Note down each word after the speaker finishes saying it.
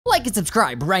Like and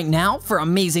subscribe right now for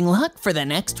amazing luck for the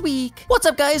next week. What's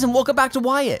up, guys, and welcome back to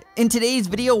Wyatt. In today's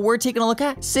video, we're taking a look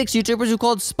at 6 YouTubers who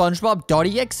called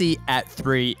SpongeBob.EXE at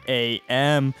 3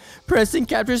 a.m. Preston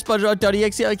captures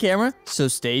SpongeBob.EXE on camera, so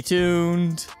stay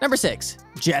tuned. Number 6,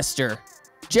 Jester.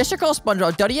 Jester calls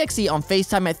SpongeBob.EXE on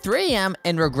FaceTime at 3 a.m.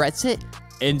 and regrets it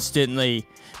instantly.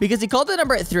 Because he called the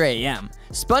number at 3 a.m.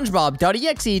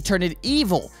 SpongeBob.EXE turned it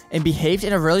evil and behaved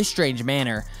in a really strange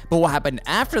manner. But what happened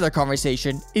after their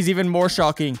conversation is even more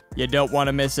shocking. You don't want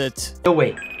to miss it. No,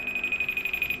 wait.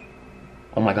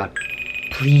 Oh my god.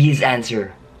 Please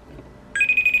answer.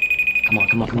 Come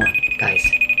on. Guys,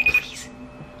 please.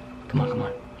 Come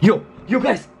on. Yo,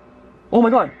 guys. Oh my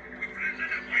god.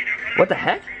 What the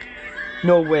heck?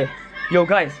 No way. Yo,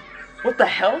 guys. What the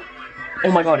hell?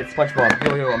 Oh my god, it's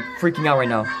SpongeBob. Yo, I'm freaking out right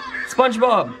now.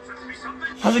 SpongeBob!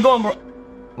 How's it going, bro?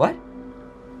 What?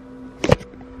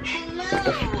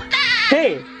 Hello.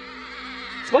 Hey!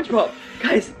 SpongeBob!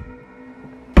 Guys!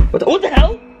 What the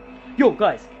hell? Yo,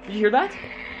 guys, did you hear that?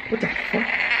 What the fuck?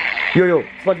 Yo,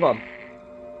 SpongeBob.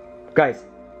 Guys.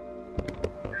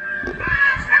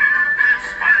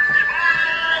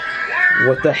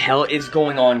 What the hell is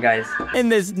going on, guys? In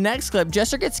this next clip,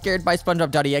 Jester gets scared by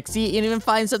SpongeBob.EXE and even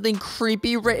finds something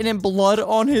creepy written in blood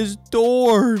on his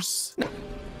doors.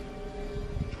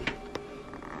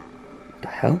 The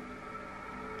hell?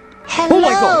 Hello. Oh my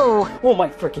god! Oh my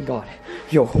freaking god!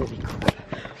 Yo, holy crap!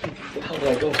 How do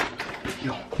I go?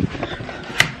 Yo!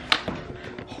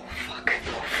 Oh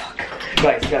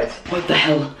fuck! Guys! What the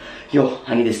hell? Yo,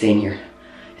 I need to stay in here.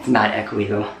 It's mad echoey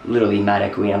though, literally mad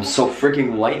echoey. I'm so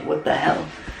freaking white. What the hell?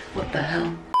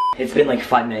 It's been like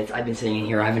 5 minutes. I've been sitting in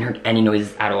here. I haven't heard any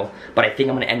noises at all. But I think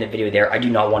I'm gonna end the video there. I do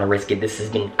not want to risk it. This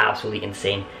has been absolutely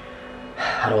insane.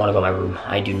 I don't want to go in my room.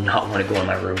 I do not want to go in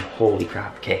my room. Holy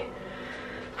crap. Okay.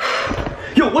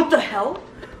 Yo, what the hell?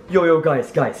 Yo,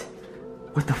 guys.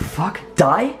 What the fuck?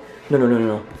 Die?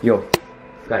 No. Yo,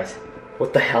 guys.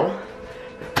 What the hell?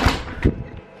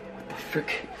 What the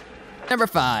frick? Number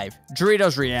 5,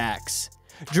 Doritos Reacts.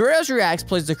 Doritos Reacts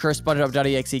plays the cursed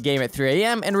SpongeBob.EXE game at 3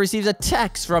 a.m. and receives a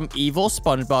text from evil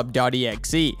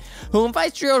SpongeBob.EXE, who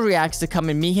invites Doritos Reacts to come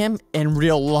and meet him in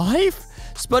real life.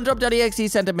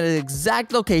 SpongeBob.EXE sent him an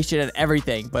exact location and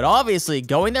everything, but obviously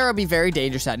going there would be very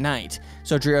dangerous at night.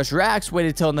 So Doritos Reacts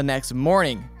waited till the next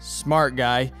morning. Smart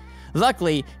guy.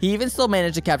 Luckily, he even still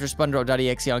managed to capture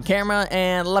SpongeBob.EXE on camera,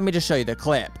 and let me just show you the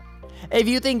clip. If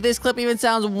you think this clip even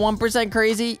sounds 1%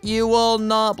 crazy, you will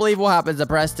not believe what happens to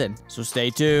Preston. So stay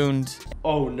tuned.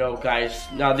 Oh no, guys.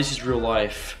 Now this is real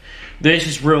life. This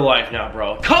is real life now,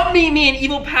 bro. Come meet me and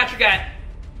Evil Patrick at...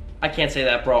 I can't say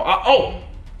that, bro. Alright,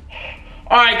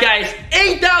 guys.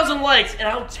 8,000 likes, and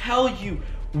I'll tell you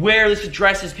where this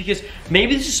address is, because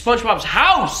maybe this is SpongeBob's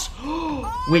house.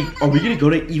 Wait, are we gonna go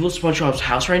to Evil SpongeBob's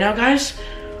house right now, guys?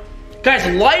 Guys,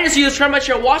 like and see this trend my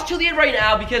channel. Watch till the end right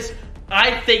now, because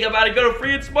I think I'm about to go to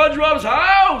freaking SpongeBob's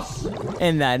house!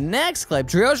 In the next clip,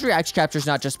 Doritos Reacts captures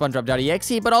not just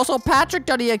SpongeBob.EXE, but also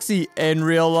Patrick.EXE in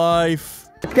real life.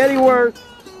 It's getting worse.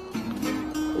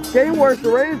 The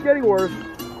rain is getting worse.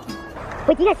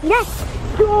 Wait, do you guys see that?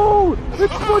 Yo!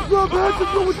 It's SpongeBob Patrick!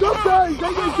 Yo, what's up, guys? How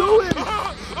you guys doing?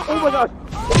 Oh my god.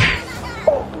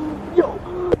 Yo!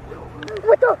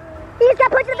 What the? He just got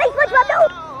punched in the face, SpongeBob, no!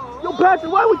 Yo,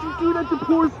 Patrick, why would you do that to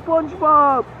poor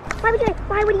SpongeBob?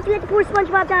 Why would he do that to poor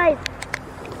SpongeBob, guys?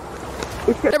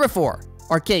 Number 4,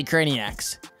 Arcade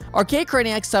Craniacs. Arcade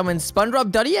Craniacs summons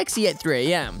SpongeBob.EXE at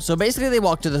 3 a.m. So basically they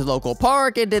walked to the local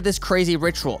park and did this crazy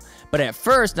ritual. But at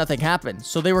first, nothing happened,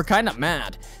 so they were kind of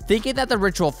mad, thinking that the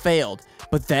ritual failed.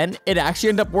 But then, it actually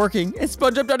ended up working, and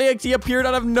SpongeBob.EXE appeared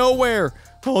out of nowhere.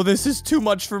 Oh, this is too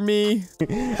much for me.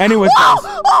 Anyways, guys.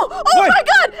 Oh my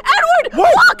god! Edward!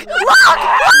 What?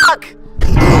 Look!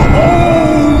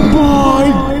 Oh my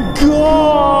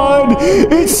god!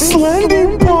 It's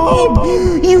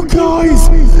SpongeBob! You guys!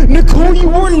 Nicole, you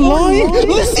weren't lying!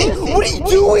 Listen, what are you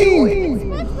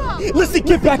doing? Listen,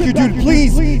 get back here, dude,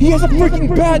 please! He has a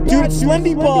freaking bat, dude! It's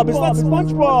SpongeBob! It's not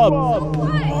SpongeBob!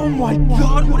 Oh my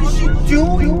god, what is she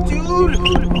doing, dude?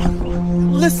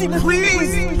 Listen,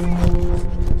 please!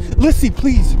 Listen,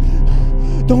 please!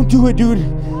 Don't do it, dude!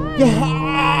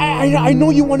 I know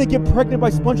you want to get pregnant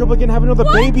by SpongeBob again and have another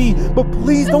baby, but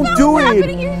please don't do it!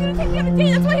 He's gonna take me on a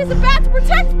date. That's why he has a bat to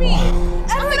protect me!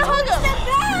 I'm gonna hug him!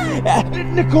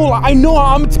 Nicole, I know,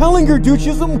 I'm telling her, dude. She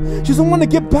doesn't want to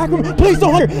get back with me. Please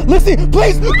don't hug her. Listen,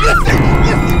 please, listen.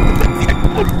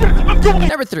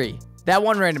 Number 3, That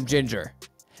One Random Ginger.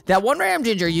 That One Random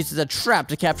Ginger uses a trap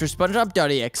to capture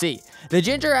SpongeBob.EXE. The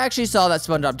ginger actually saw that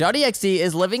SpongeBob.exe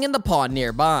is living in the pond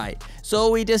nearby,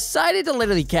 so we decided to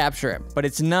literally capture him, but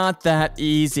it's not that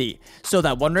easy. So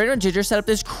that one random ginger set up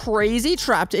this crazy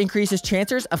trap to increase his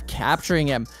chances of capturing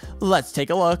him. Let's take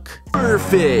a look.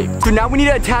 Perfect. So now we need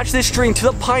to attach this string to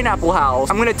the pineapple house.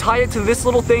 I'm gonna tie it to this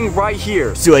little thing right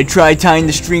here. So I tried tying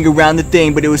the string around the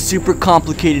thing, but it was super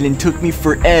complicated and took me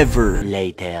forever.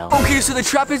 Later. Okay, so the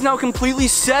trap is now completely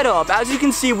set up. As you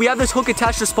can see, we have this hook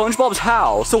attached to SpongeBob's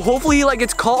house. So hopefully he like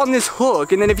gets caught on this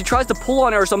hook, and then if he tries to pull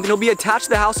on it or something, he'll be attached to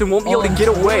the house and won't be able to get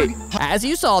away. As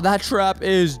you saw, that trap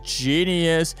is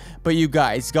genius, but you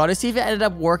guys gotta see if it ended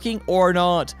up working or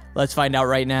not. Let's find out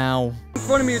right now. In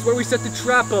front of me is where we set the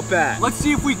trap up at. Let's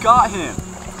see if we got him.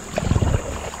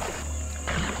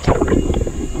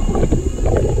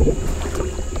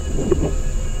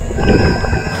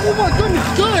 Oh my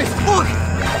goodness, guys, look!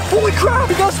 Holy crap,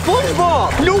 we got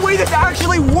SpongeBob! No way this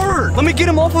actually worked! Let me get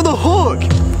him off of the hook.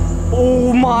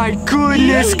 Oh my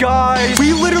goodness, guys!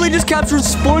 We literally just captured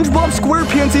SpongeBob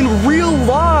SquarePants in real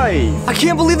life! I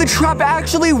can't believe the trap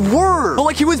actually worked! But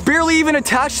like, he was barely even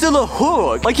attached to the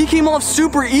hook. Like, he came off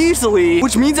super easily,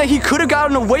 which means that he could have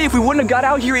gotten away if we wouldn't have got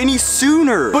out here any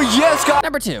sooner. But yes, guys.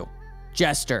 Number 2,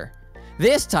 Jester.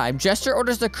 This time, Jester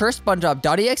orders the cursed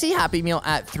SpongeBob.exe Happy Meal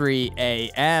at 3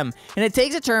 a.m. and it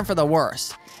takes a turn for the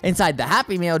worse. Inside the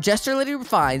Happy Meal, Jester literally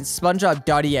finds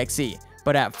SpongeBob.exe.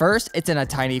 But at first, it's in a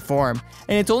tiny form,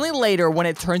 and it's only later when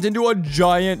it turns into a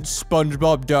giant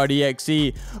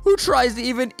SpongeBob.exe who tries to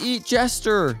even eat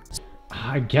Jester.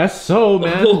 I guess so,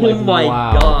 man. Oh Like, my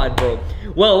wow. god, bro.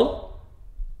 Well,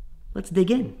 let's dig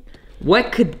in.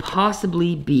 What could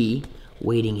possibly be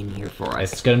waiting in here for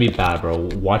us? It's gonna be bad, bro.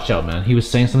 Watch out, man. He was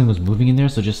saying something was moving in there,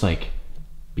 so just like,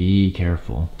 be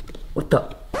careful. What the?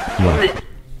 What?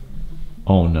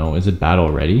 Oh no, is it bad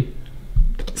already?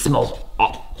 Smells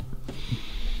awful.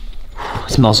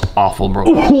 Smells awful, bro.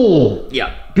 Oh,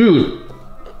 Yeah. dude.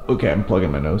 Okay, I'm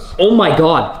plugging my nose. Oh my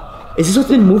god. Is this what's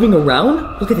been moving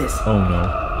around? Look at this. Oh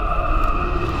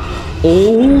no.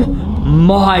 Oh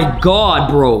my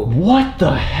god, bro. What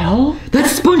the hell?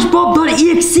 That's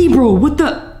SpongeBob.exe, bro. What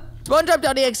the?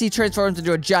 SpongeBob.exe transforms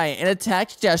into a giant and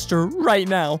attacks Jester right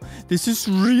now. This is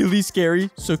really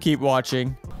scary, so keep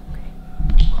watching.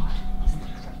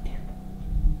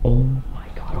 Oh my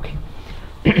god, okay.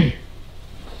 Let's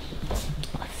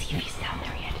see if he's down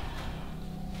there yet.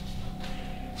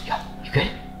 You good?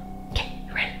 Okay,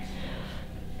 you ready?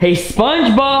 Hey,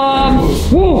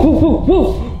 SpongeBob! Whoa, whoa, whoa,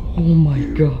 whoa! Oh my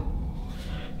god.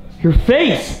 Your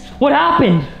face! What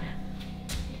happened?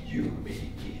 You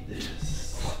made me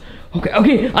this. Okay,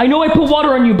 okay, I know I put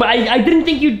water on you, but I didn't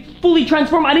think you'd fully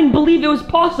transform. I didn't believe it was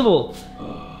possible.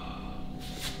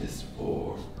 This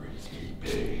form brings me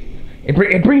pain.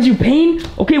 It brings you pain?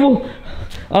 Okay, well,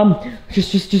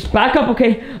 just back up,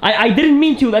 okay? I didn't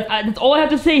mean to. That's all I have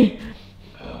to say.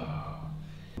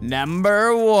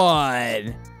 Number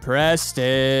 1,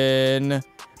 Preston.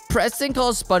 Preston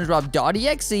calls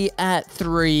SpongeBob.exe at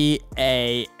 3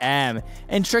 a.m.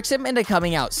 and tricks him into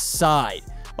coming outside.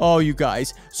 Oh, you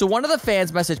guys. So one of the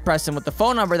fans messaged Preston with the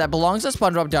phone number that belongs to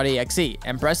SpongeBob.exe,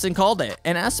 and Preston called it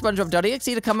and asked SpongeBob.exe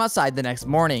to come outside the next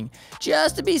morning.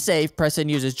 Just to be safe, Preston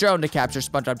uses drone to capture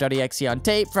SpongeBob.exe on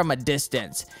tape from a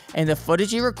distance, and the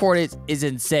footage he recorded is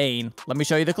insane. Let me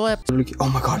show you the clip. Oh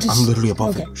my god, I'm literally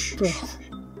above it.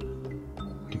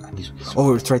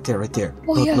 Oh, it's right there, right there.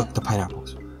 Oh, look, yeah. look, the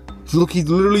pineapples. Look, it's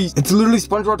literally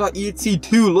SpongeBob.exe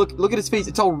too. Look at his face.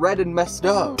 It's all red and messed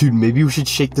up. Dude, maybe we should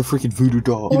shake the freaking voodoo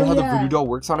doll. You know how the voodoo doll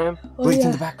works on him? Wait, it's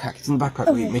in the backpack. It's in the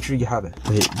backpack. Wait, make sure you have it.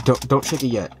 Wait, don't shake it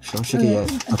yet. Don't shake it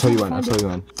yet. I'll tell you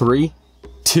when. 3,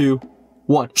 2,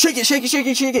 1. Shake it, shake it, shake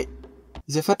it, shake it.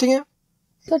 Is it affecting him?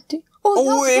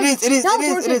 Oh, it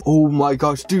is. Oh my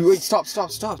gosh, dude, wait, stop.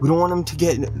 We don't want him to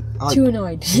get Too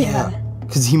annoyed. Yeah.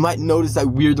 Because he might notice that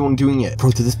we're the one doing it.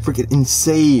 Bro, this is freaking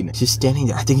insane. Just standing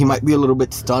there. I think he might be a little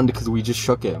bit stunned because we just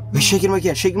shook him. Wait, shake him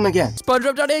again.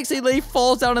 SpongeBob.exe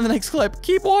falls down in the next clip.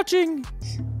 Keep watching.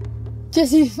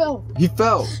 Jesse fell. He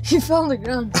fell. He fell on the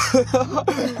ground.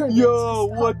 Yo,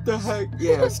 what the heck?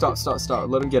 Yeah, stop.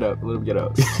 Let him get up.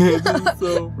 This is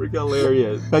so freaking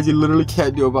hilarious. Guys, you literally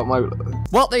can't do about my...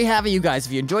 Well, there you have it, you guys.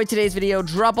 If you enjoyed today's video,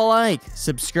 drop a like,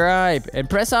 subscribe, and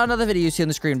press on another video you see on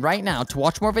the screen right now to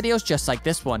watch more videos just like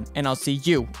this one. And I'll see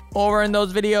you over in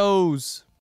those videos.